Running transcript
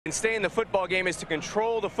And stay in the football game is to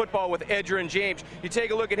control the football with Edgerrin James. You take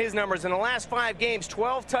a look at his numbers. In the last 5 games,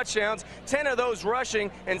 12 touchdowns, 10 of those rushing,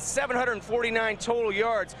 and 749 total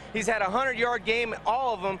yards. He's had a 100-yard game,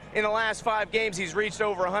 all of them, in the last 5 games. He's reached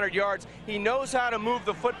over 100 yards. He knows how to move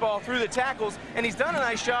the football through the tackles, and he's done a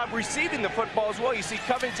nice job receiving the football as well. You see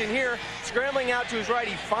Covington here scrambling out to his right.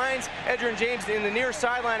 He finds Edgerrin James in the near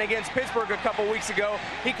sideline against Pittsburgh a couple weeks ago.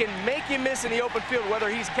 He can make you miss in the open field, whether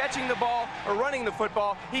he's catching the ball or running the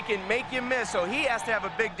football. He can make you miss, so he has to have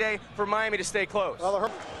a big day for Miami to stay close.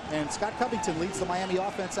 And Scott Covington leads the Miami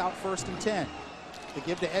offense out 1st and 10. The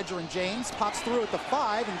give to Edgerrin James, pops through at the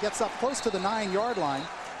 5 and gets up close to the 9-yard line.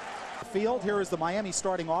 Field, here is the Miami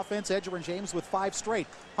starting offense. Edgerrin James with 5 straight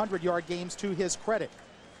 100-yard games to his credit.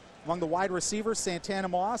 Among the wide receivers, Santana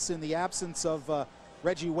Moss, in the absence of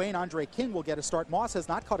Reggie Wayne, Andre King will get a start. Moss has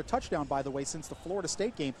not caught a touchdown, by the way, since the Florida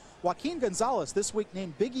State game. Joaquin Gonzalez this week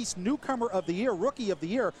named Big East Newcomer of the Year, Rookie of the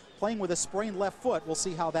Year, playing with a sprained left foot. We'll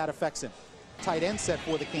see how that affects him. Tight end set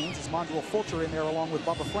for the Canes is Mondrell Fulcher in there along with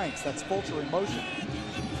Bubba Franks. That's Fulcher in motion.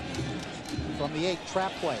 From the 8,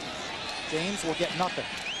 trap play. James will get nothing,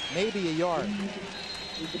 maybe a yard.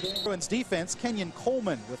 Bruins defense, Kenyon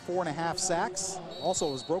Coleman with 4.5 sacks.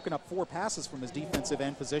 Also has broken up 4 passes from his defensive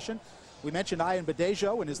end position. We mentioned Ian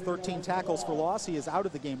Badejo and his 13 tackles for loss. He is out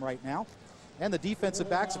of the game right now. And the defensive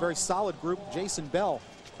backs, a very solid group. Jason Bell,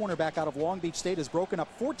 cornerback out of Long Beach State, has broken up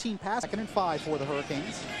 14 passes. 2nd and 5 for the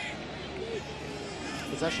Hurricanes.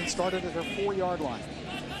 Possession started at their 4-yard line.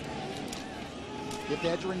 Give to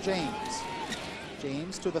Edgerrin James.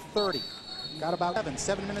 James to the 30. Got about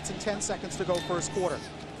 7 minutes and 10 seconds to go first quarter.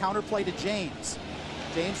 Counter play to James.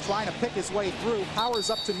 James trying to pick his way through,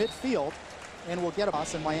 powers up to midfield, and will get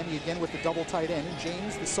us in Miami again with the double tight end, and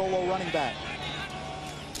James the solo running back.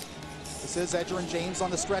 This is Edgerrin James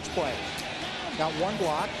on the stretch play. Got 1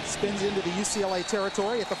 block, spins into the UCLA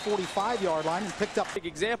territory at the 45-yard line and picked up. Big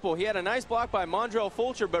example, he had a nice block by Mondrell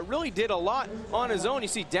Fulcher, but really did a lot on his own. You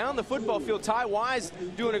see down the football field, Ty Wise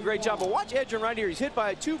doing a great job. But watch Edgerrin right here. He's hit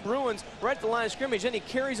by 2 Bruins right at the line of scrimmage, and he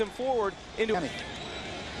carries him forward into...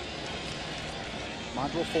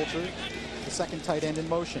 Mondrell Fulcher, the 2nd tight end in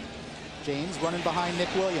motion. James running behind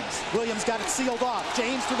Nick Williams. Williams got it sealed off.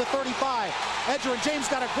 James to the 35. Edgerrin James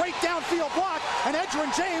got a great downfield block, and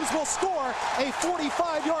Edgerrin James will score a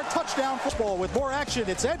 45-yard touchdown football. With more action,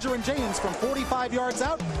 it's Edgerrin James from 45 yards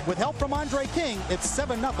out. With help from Andre King, it's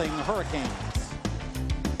 7-0 Hurricanes.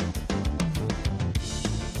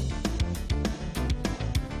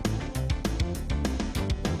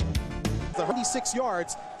 The 36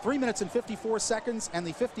 yards, 3 minutes and 54 seconds, and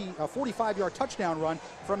the 45-yard touchdown run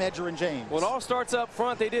from Edgerrin James. Well, it all starts up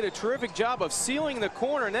front. They did a terrific job of sealing the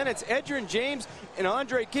corner, and then it's Edgerrin James and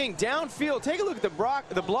Andre King downfield. Take a look at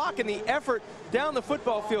the block and the effort down the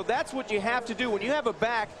football field. That's what you have to do when you have a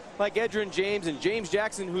back like Edgerrin James and James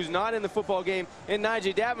Jackson, who's not in the football game, and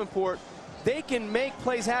Najee Davenport. They can make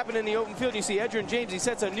plays happen in the open field. You see Edgerrin James, he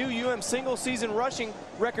sets a new single-season rushing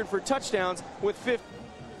record for touchdowns with 50.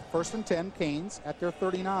 1st and 10, Canes at their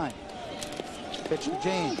 39. Pitch to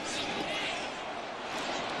James.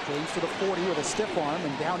 James to the 40 with a stiff arm,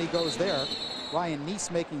 and down he goes there. Ryan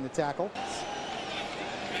Neese making the tackle.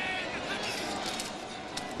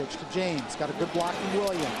 Pitch to James. Got a good block from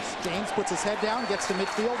Williams. James puts his head down, gets to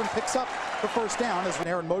midfield, and picks up the 1st down as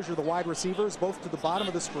Aaron Mosier, the wide receivers, both to the bottom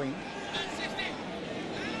of the screen.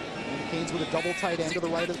 And the Canes with a double tight end to the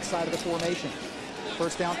right side of the formation.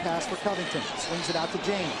 1st down pass for Covington. Swings it out to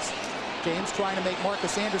James. James trying to make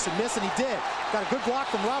Marcus Anderson miss, and he did. Got a good block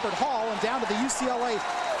from Robert Hall, and down to the UCLA.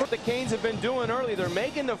 What the Canes have been doing early, they're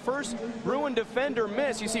making the first Bruin defender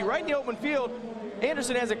miss. You see right in the open field,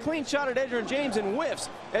 Anderson has a clean shot at Edgerrin James and whiffs.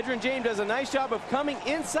 Edgerrin James does a nice job of coming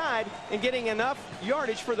inside and getting enough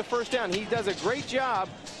yardage for the 1st down. He does a great job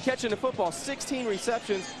catching the football, 16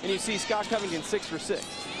 receptions, and you see Scott Covington 6 for 6.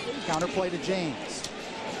 Counter play to James.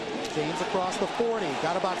 James across the 40,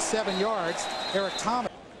 got about 7 yards. Eric Thomas.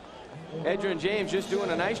 Edgerrin James just doing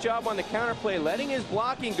a nice job on the counter play, letting his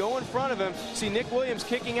blocking go in front of him. See Nick Williams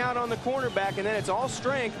kicking out on the cornerback, and then it's all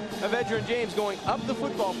strength of Edgerrin James going up the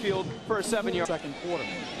football field for a 7-yard. 2nd quarter.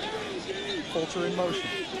 Fulcher in motion.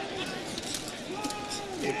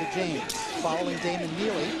 Give to James, following Damon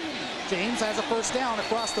Neely. James has a 1st down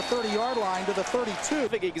across the 30-yard line to the 32.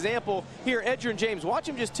 Big example here, Edgerrin James. Watch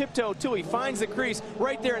him just tiptoe till he finds the crease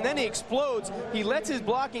right there, and then he explodes. He lets his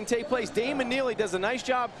blocking take place. Damon Neely does a nice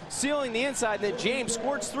job sealing the inside, and then James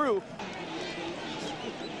squirts through.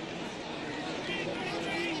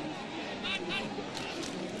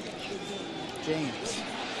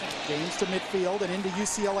 James to midfield and into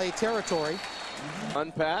UCLA territory.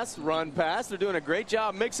 Run pass, run pass. They're doing a great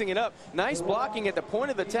job mixing it up. Nice blocking at the point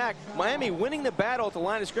of attack. Miami winning the battle at the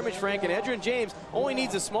line of scrimmage, Frank, and Edgerrin James only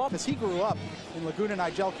needs a small. Because he grew up in Laguna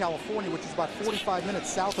Niguel, California, which is about 45 minutes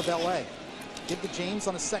south of LA. Give to James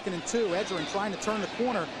on a 2nd and 2. Edgerrin trying to turn the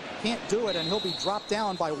corner. Can't do it, and he'll be dropped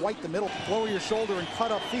down by White the middle. Lower your shoulder and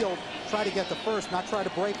cut upfield. Try to get the first, not try to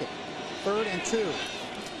break it. 3rd and 2.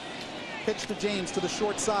 Pitch to James to the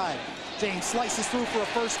short side. James slices through for a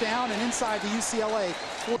first down and inside the UCLA.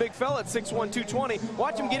 Big fella at 6'1", 220.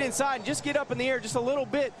 Watch him get inside and just get up in the air just a little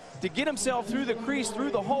bit to get himself through the crease,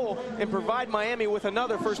 through the hole, and provide Miami with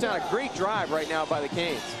another first down. A great drive right now by the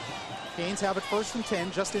Canes. Canes have it 1st and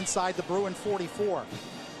 10 just inside the Bruin 44.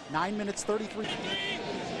 9 minutes 33.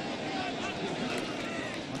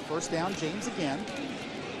 On first down, James again.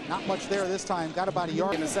 Not much there this time. Got about a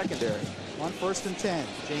yard in the secondary. On 1st and 10,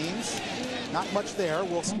 James, not much there.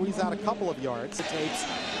 Will squeeze out a couple of yards. The tapes,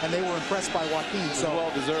 and they were impressed by Joaquin. So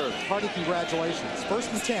well deserved. Hearty congratulations.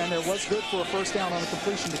 1st and 10. There was good for a first down on the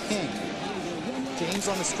completion to King. James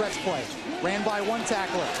on the stretch play. Ran by one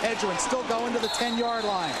tackler. Edgerrin still going to the 10-yard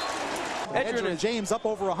line. Edgerrin James up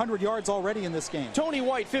over 100 yards already in this game. Tony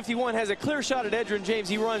White, 51, has a clear shot at Edgerrin James.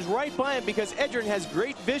 He runs right by him because Edgerrin has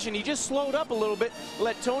great vision. He just slowed up a little bit.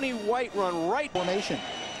 Let Tony White run right. Formation.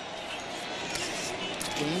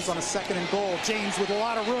 James on a 2nd and goal. James with a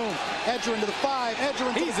lot of room. Edgerrin to the 5.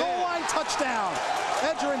 Edgerrin to the goal line. Touchdown.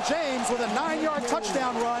 Edgerrin James with a 9-yard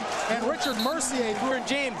touchdown run, and Richard Mercier.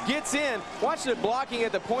 James gets in. Watch the blocking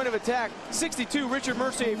at the point of attack. 62, Richard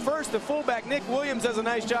Mercier first. The fullback, Nick Williams, does a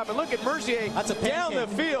nice job. And look at Mercier down the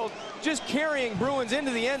field, just carrying Bruins into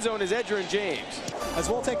the end zone is Edgerrin James. As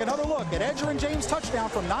we'll take another look at Edgerrin James' touchdown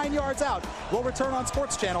from 9 yards out. We'll return on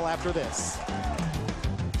Sports Channel after this.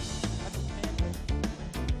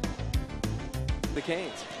 The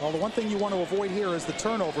Canes. Well, the one thing you want to avoid here is the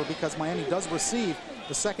turnover because Miami does receive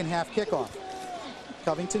the second half kickoff.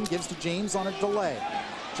 Covington gives to James on a delay.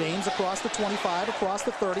 James across the 25, across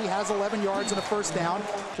the 30, has 11 yards and a first down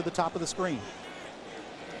to the top of the screen.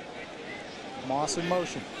 Moss in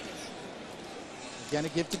motion. Again, a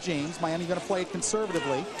give to James. Miami going to play it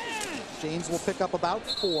conservatively. James will pick up about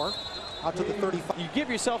 4 out to the 35. You give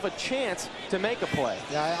yourself a chance to make a play.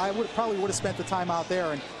 Yeah, I probably would have spent the time out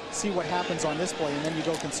there and see what happens on this play, and then you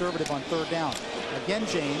go conservative on 3rd down. Again,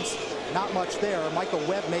 James, not much there. Michael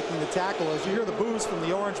Webb making the tackle. As you hear the boos from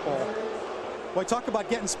the Orange Bowl. Boy, talk about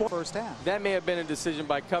getting sport first half. That may have been a decision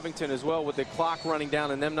by Covington as well, with the clock running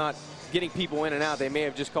down and them not getting people in and out. They may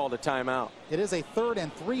have just called a timeout. It is a 3rd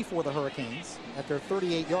and 3 for the Hurricanes at their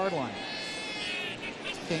 38-yard line.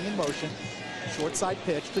 King in motion. Short side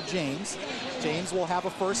pitch to James. James will have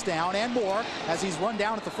a first down and more as he's run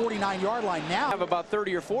down at the 49-yard line now. Have about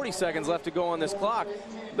 30 or 40 seconds left to go on this clock.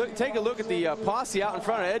 Look, take a look at the posse out in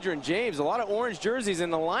front of Edgerrin James. A lot of orange jerseys,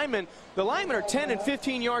 and the linemen are 10 and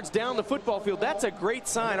 15 yards down the football field. That's a great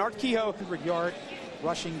sign. Art Kehoe. 100-yard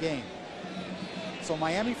rushing game. So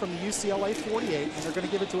Miami from the UCLA 48, and they're going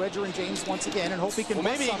to give it to Edgerrin James once again and hope he can. Well,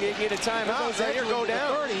 maybe he can get a timeout. Right here, go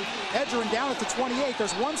down. 30. Edgerrin down at the 28.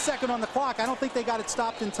 There's 1 second on the clock. I don't think they got it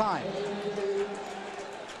stopped in time.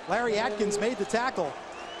 Larry Atkins made the tackle.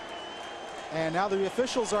 And now the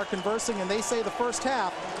officials are conversing, and they say the first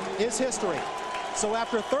half is history. So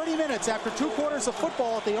after 30 minutes, after 2 quarters of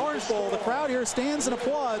football at the Orange Bowl, the crowd here stands and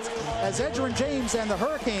applauds as Edgerrin James and the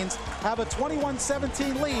Hurricanes have a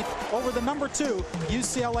 21-17 lead over the number 2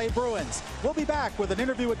 UCLA Bruins. We'll be back with an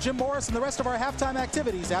interview with Jim Morris and the rest of our halftime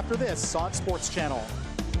activities after this on Sports Channel.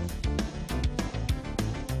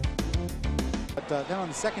 But then on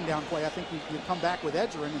the second down play, I think you come back with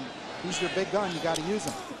Edgerrin, and he's your big gun. You got to use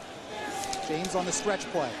him. James on the stretch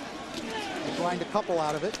play. They grind a couple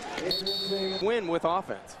out of it. Win with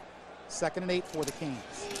offense. 2nd and 8 for the Canes.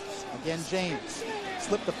 Again, James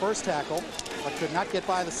slipped the first tackle, but could not get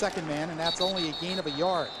by the second man, and that's only a gain of a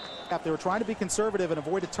yard. They were trying to be conservative and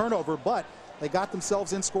avoid a turnover, but they got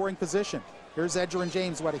themselves in scoring position. Here's Edgerrin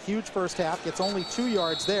James, who had a huge first half, gets only 2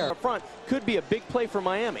 yards there. Up front could be a big play for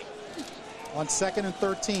Miami. On 2nd and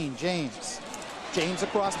 13, James. James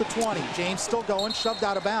across the 20. James still going, shoved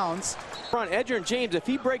out of bounds. Front, Edgerrin James, if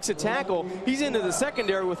he breaks a tackle, he's into the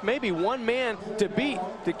secondary with maybe 1 man to beat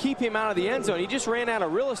to keep him out of the end zone. He just ran out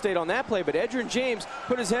of real estate on that play, but Edgerrin James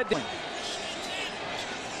put his head down.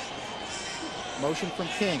 Motion from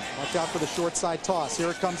King. Watch out for the short side toss. Here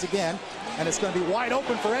it comes again, and it's going to be wide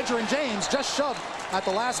open for Edgerrin James. Just shoved at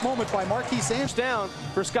the last moment by Marquise Anderson. Down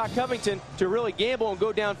for Scott Covington to really gamble and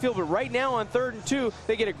go downfield, but right now on 3rd and 2,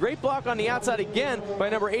 they get a great block on the outside again by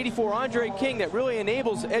number 84, Andre King, that really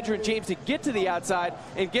enables Edgerrin James to get to the outside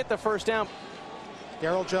and get the first down.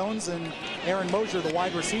 Darrell Jones and Aaron Mosier, the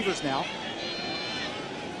wide receivers now.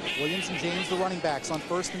 Williams and James, the running backs, on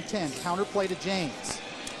 1st and 10. Counter play to James.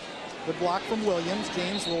 Good block from Williams.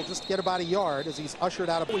 James will just get about a yard as he's ushered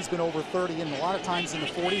out of. He's been over 30 and a lot of times in the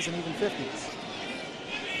 40s and even 50s.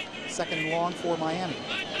 2nd and long for Miami.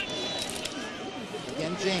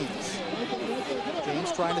 Again, James.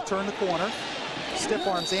 James trying to turn the corner. Stiff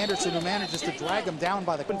arms Anderson, who manages to drag him down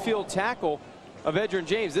by the field tackle of Edgerrin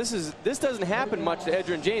James. This doesn't happen much to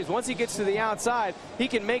Edgerrin James. Once he gets to the outside, he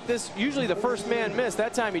can make this usually the first man miss.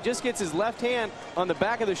 That time he just gets his left hand on the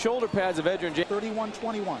back of the shoulder pads of Edgerrin James.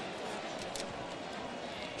 31-21.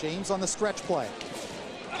 James on the stretch play.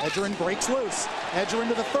 Edgerrin breaks loose. Edgerrin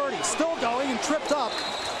to the 30, still going and tripped up.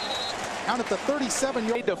 Down at the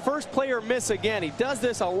 37-yard. The first player miss again. He does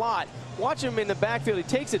this a lot. Watch him in the backfield. He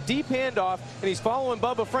takes a deep handoff and he's following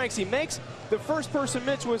Bubba Franks. He makes the first person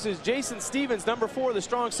miss was his Jason Stevens, number 4, the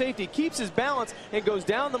strong safety. Keeps his balance and goes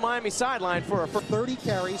down the Miami sideline for 30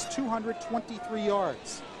 carries, 223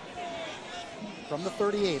 yards. From the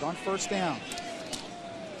 38 on 1st down.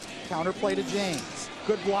 Counter play to James.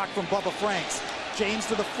 Good block from Bubba Franks. James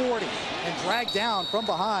to the 40 and dragged down from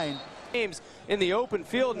behind. James in the open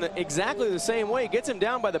field in exactly the same way. Gets him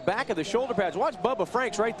down by the back of the shoulder pads. Watch Bubba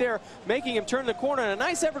Franks right there making him turn the corner. And a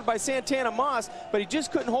nice effort by Santana Moss, but he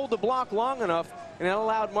just couldn't hold the block long enough, and that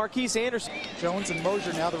allowed Marquise Anderson. Jones and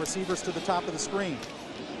Mosier now the receivers to the top of the screen.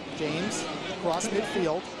 James across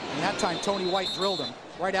midfield, and that time Tony White drilled him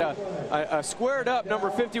right out. Squared up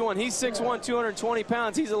number 51. He's 6'1", 220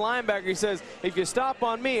 pounds. He's a linebacker. He says, if you stop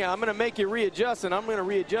on me, I'm going to make you readjust, and I'm going to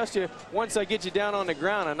readjust you once I get you down on the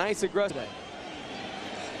ground. A nice aggressive.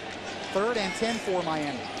 3rd and 10 for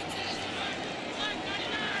Miami.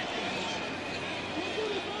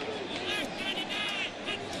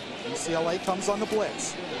 UCLA comes on the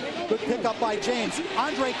blitz. Good pickup by James.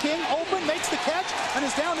 Andre King open, makes the catch, and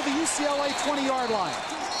is down to the UCLA 20-yard line.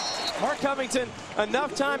 Mark Covington,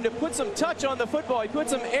 enough time to put some touch on the football. He put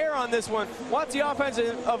some air on this one. Watch the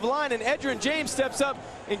offensive line, and Edgerrin James steps up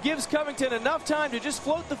and gives Covington enough time to just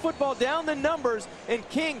float the football down the numbers, and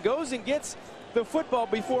King goes and gets the football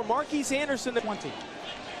before Marquise Anderson. 20.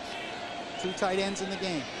 2 tight ends in the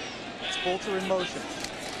game. It's Fulcher in motion.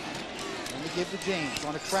 And they give to James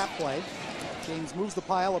on a trap play. James moves the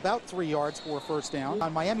pile about 3 yards for a 1st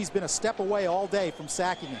down. Miami's been a step away all day from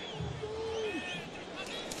sacking him.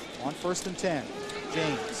 On 1st and 10,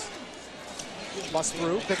 James busts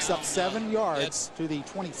through, picks up 7 yards to the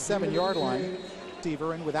 27-yard line.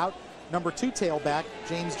 Receiver, and without number 2 tailback,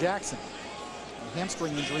 James Jackson. A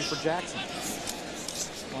hamstring injury for Jackson.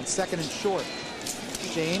 On 2nd and short,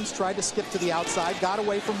 James tried to skip to the outside, got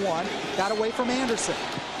away from one, got away from Anderson.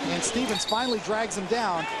 And Stevens finally drags him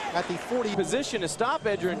down at the 40. Position to stop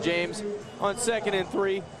Edgerrin James on 2nd and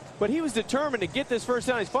 3. But he was determined to get this 1st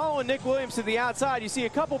down. He's following Nick Williams to the outside. You see a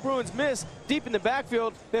couple Bruins miss deep in the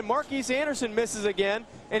backfield. Then Marquise Anderson misses again,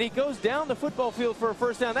 and he goes down the football field for a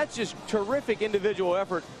 1st down. That's just terrific individual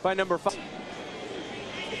effort by number 5.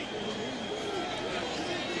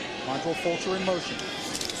 Montrell Fulcher in motion.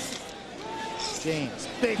 James,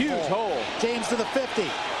 big huge hole. James to the 50.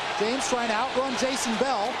 James trying to outrun Jason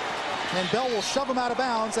Bell. And Bell will shove him out of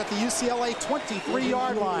bounds at the UCLA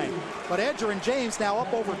 23-yard line. But Edgerrin James now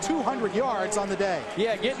up over 200 yards on the day.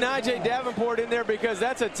 Yeah, getting I.J. Davenport in there because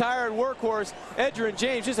that's a tired workhorse. Edgerrin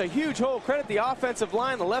James, just a huge hole. Credit the offensive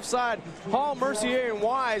line, the left side. Hall, Mercier, and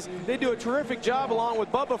Wise, they do a terrific job along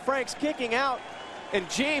with Bubba Franks kicking out. And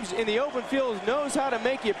James in the open field knows how to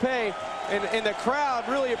make you pay. And the crowd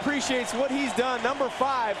really appreciates what he's done. Number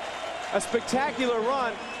 5, a spectacular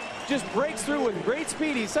run. Just breaks through with great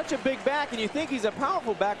speed. He's such a big back, and you think he's a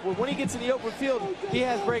powerful back, but when he gets in the open field, he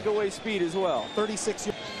has breakaway speed as well. 36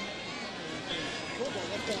 yards.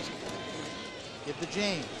 Give to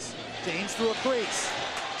James. James through a crease.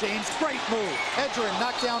 James, great move. Edgerrin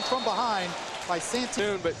knocked down from behind by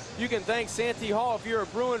Santee. But you can thank Santee Hall if you're a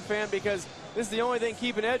Bruin fan, because this is the only thing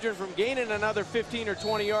keeping Edgerrin from gaining another 15 or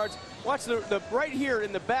 20 yards. Watch the right here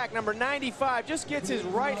in the back, number 95, just gets his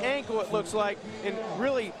right ankle, it looks like, and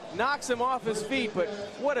really knocks him off his feet. But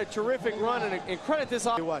what a terrific run, and credit this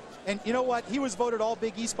off. And you know what? He was voted all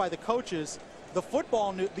Big East by the coaches. The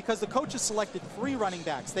football news, because the coaches selected 3 running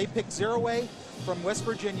backs. They picked Zeraway from West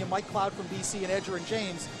Virginia, Mike Cloud from BC, and Edgerrin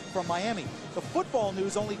James from Miami. The football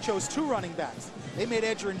news only chose 2 running backs. They made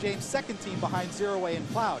Edgerrin James 2nd team behind Zeraway and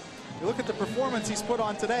Cloud. You look at the performance he's put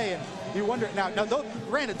on today, and you wonder, now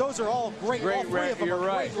granted, those are all great, all 3 of them are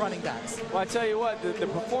great running backs. Well, I tell you what, the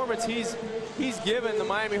performance he's given the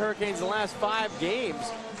Miami Hurricanes the last 5 games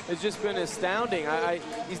has just been astounding.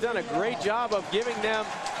 He's done a great job of giving them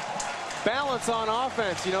balance on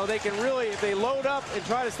offense. You know, they can really, if they load up and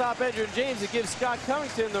try to stop Edgerrin James, it gives Scott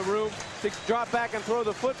Covington the room to drop back and throw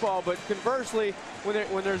the football. But conversely,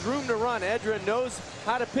 when there's room to run, Edgerrin knows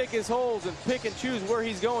how to pick his holes and pick and choose where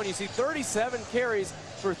he's going. You see 37 carries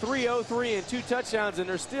for 303 and 2 touchdowns, and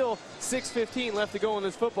there's still 6:15 left to go in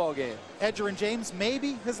this football game. Edgerrin James,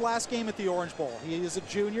 maybe his last game at the Orange Bowl. He is a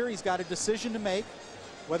junior. He's got a decision to make,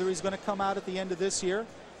 whether he's going to come out at the end of this year.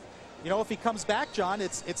 You know, if he comes back, John,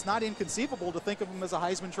 it's not inconceivable to think of him as a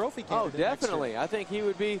Heisman Trophy candidate. Oh, definitely. I think he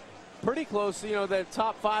would be pretty close, you know, the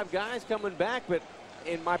top 5 guys coming back, but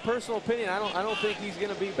in my personal opinion, I don't think he's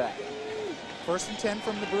going to be back. 1st and 10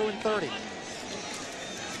 from the Bruin 30.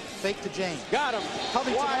 Fake to James. Got him.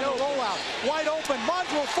 Covington on the rollout. Wide open.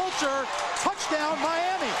 Mondrell Fulcher. Touchdown,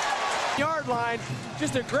 Miami. Yard line.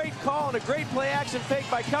 Just a great call and a great play action fake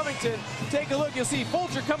by Covington. Take a look. You'll see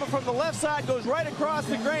Fulcher coming from the left side, goes right across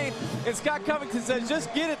the grain, and Scott Covington says,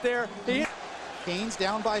 just get it there. Canes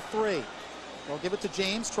down by 3. They'll give it to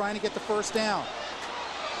James, trying to get the first down.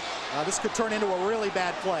 This could turn into a really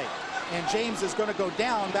bad play. And James is going to go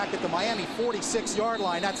down back at the Miami 46-yard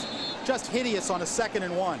line. That's just hideous on a 2nd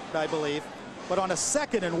and 1, I believe. But on a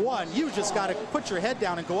 2nd and 1, you just got to put your head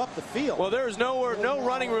down and go up the field. Well, there's no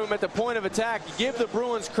running room at the point of attack. You give the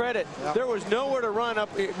Bruins credit. Yep. There was nowhere to run up.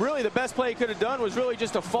 Really, the best play he could have done was really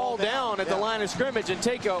just to fall down at the line of scrimmage and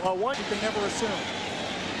take a one. You can never assume.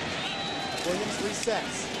 Williams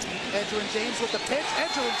resets. Edgerrin James with the pitch.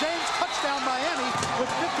 Edgerrin James, touchdown Miami with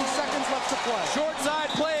 50 seconds left to play. Short side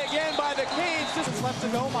play again by the Canes. Just left to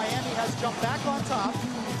go. Miami has jumped back on top.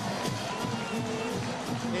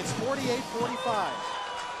 It's 48-45.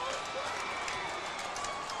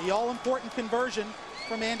 The all-important conversion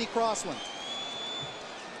from Andy Crossland.